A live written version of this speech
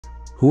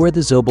Who are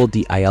the Zobel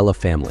De Ayala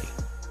family?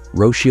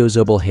 Rocio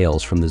Zobel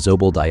hails from the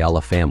Zobel De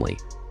Ayala family,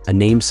 a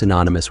name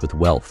synonymous with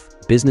wealth,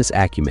 business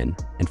acumen,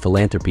 and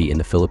philanthropy in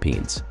the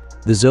Philippines.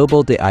 The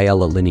Zobel De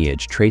Ayala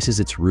lineage traces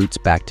its roots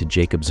back to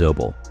Jacob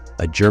Zobel,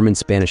 a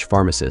German-Spanish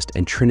pharmacist,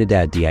 and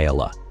Trinidad De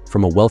Ayala,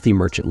 from a wealthy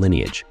merchant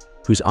lineage,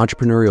 whose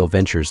entrepreneurial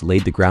ventures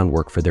laid the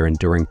groundwork for their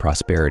enduring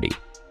prosperity.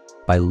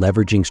 By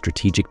leveraging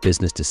strategic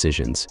business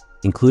decisions,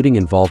 including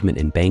involvement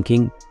in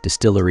banking,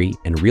 distillery,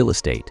 and real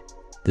estate,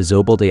 the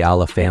Zobel De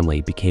Ayala family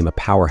became a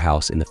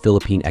powerhouse in the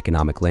Philippine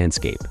economic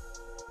landscape.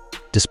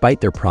 Despite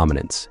their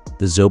prominence,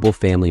 the Zobel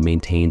family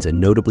maintains a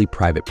notably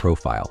private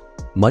profile,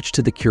 much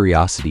to the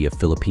curiosity of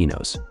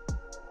Filipinos.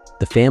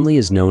 The family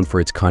is known for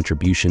its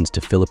contributions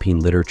to Philippine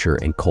literature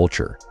and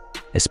culture,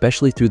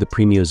 especially through the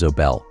Premio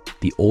Zobel,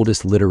 the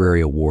oldest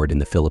literary award in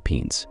the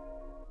Philippines.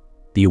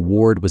 The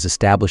award was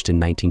established in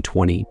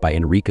 1920 by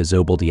Enrique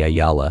Zobel de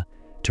Ayala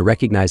to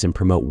recognize and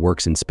promote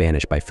works in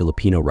Spanish by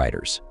Filipino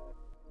writers.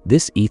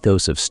 This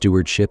ethos of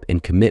stewardship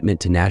and commitment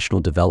to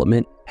national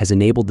development has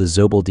enabled the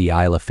Zobel De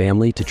Ayala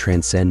family to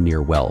transcend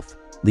mere wealth,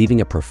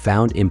 leaving a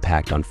profound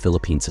impact on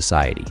Philippine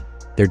society.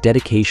 Their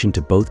dedication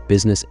to both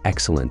business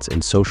excellence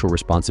and social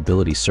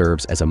responsibility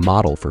serves as a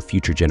model for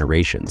future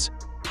generations,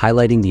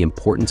 highlighting the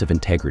importance of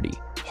integrity,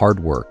 hard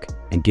work,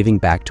 and giving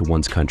back to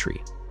one's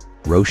country.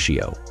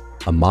 Rocio,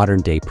 a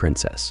modern-day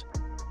princess.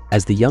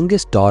 As the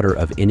youngest daughter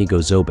of Inigo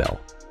Zobel,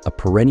 a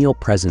perennial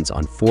presence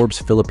on Forbes'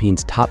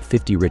 Philippines Top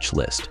 50 Rich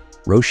list,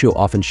 Rocio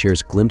often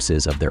shares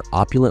glimpses of their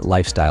opulent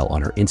lifestyle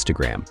on her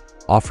Instagram,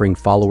 offering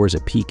followers a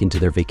peek into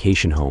their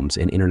vacation homes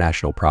and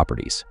international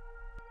properties.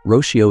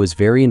 Rocio is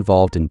very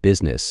involved in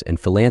business and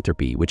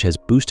philanthropy, which has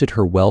boosted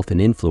her wealth and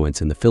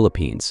influence in the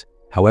Philippines.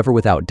 However,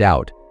 without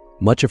doubt,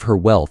 much of her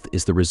wealth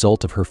is the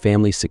result of her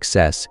family's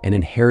success and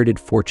inherited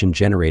fortune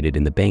generated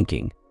in the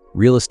banking,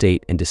 real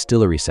estate, and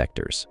distillery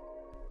sectors.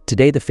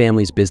 Today, the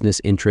family's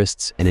business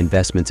interests and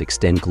investments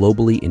extend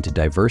globally into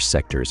diverse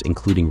sectors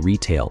including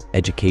retail,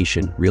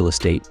 education, real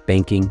estate,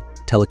 banking,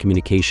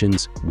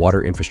 telecommunications,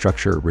 water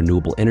infrastructure,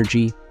 renewable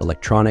energy,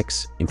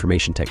 electronics,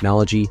 information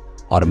technology,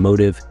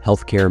 automotive,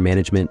 healthcare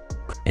management,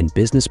 and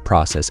business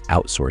process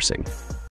outsourcing.